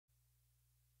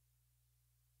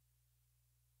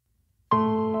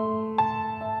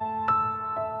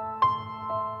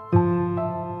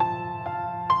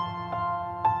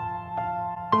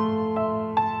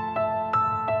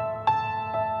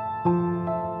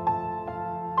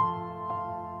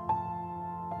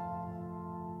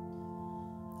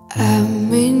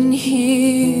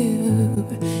here.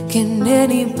 Can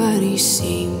anybody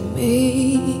see me?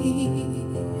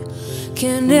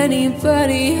 Can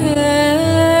anybody help?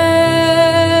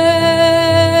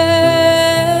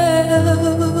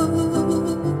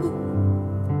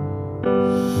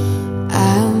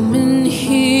 I'm in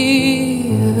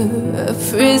here, a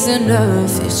prisoner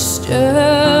of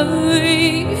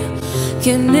history.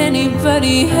 Can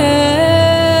anybody help?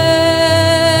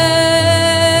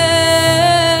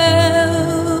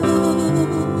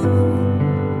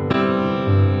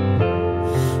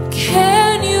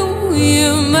 Can you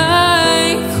hear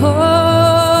my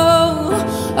call?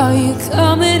 Are you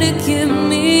coming to get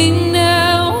me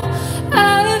now?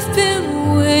 I've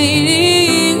been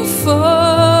waiting for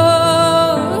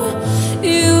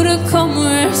you to come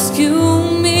rescue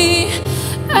me.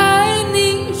 I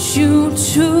need you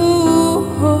to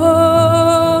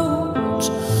hold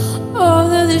all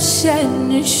of the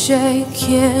sadness I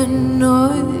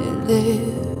cannot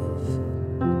live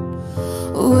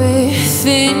with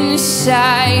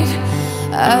inside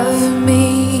of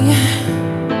me.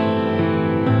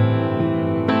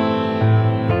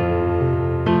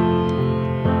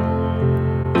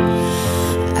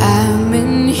 I'm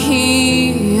in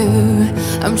here,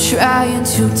 I'm trying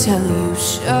to tell you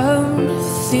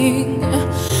something.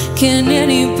 Can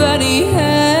anybody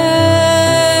help?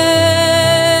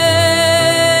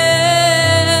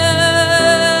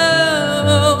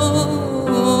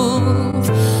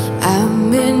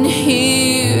 I'm in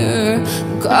here,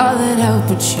 calling out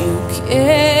but you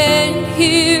can't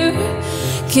hear.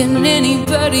 Can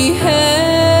anybody help?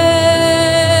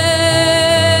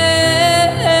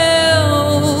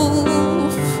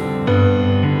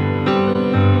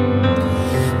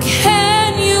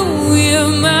 Can you hear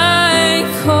my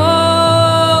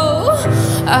call?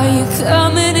 Are you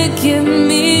coming to get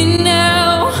me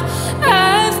now?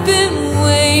 I've been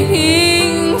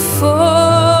waiting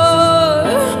for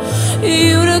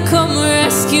you to come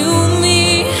rescue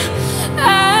me.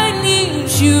 I need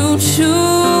you to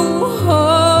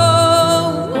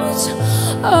hold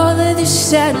all of the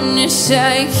sadness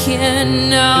I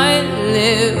cannot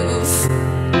live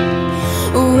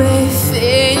with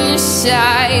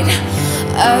inside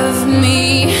of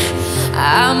me.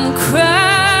 I'm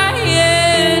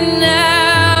crying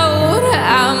out,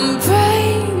 I'm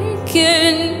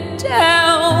breaking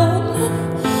down.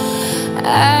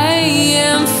 I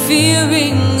am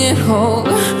fearing it all,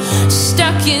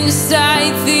 stuck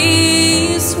inside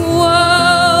these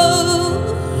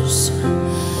walls.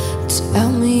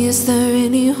 Tell me, is there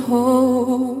any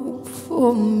hope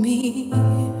for me?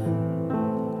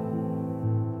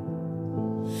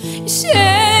 Is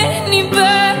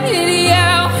anybody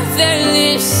out there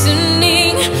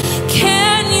listening?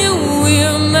 Can you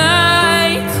hear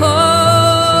my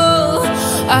call?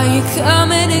 Are you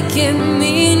coming to get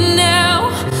me now?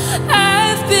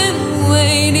 I've been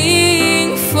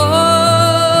waiting for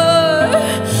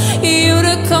you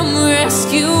to come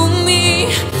rescue me.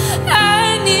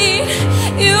 I need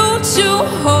you to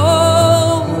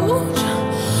hold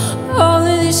all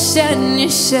of the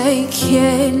sadness I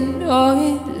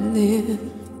cannot live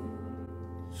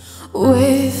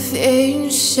with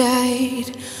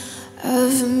inside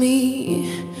of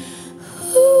me.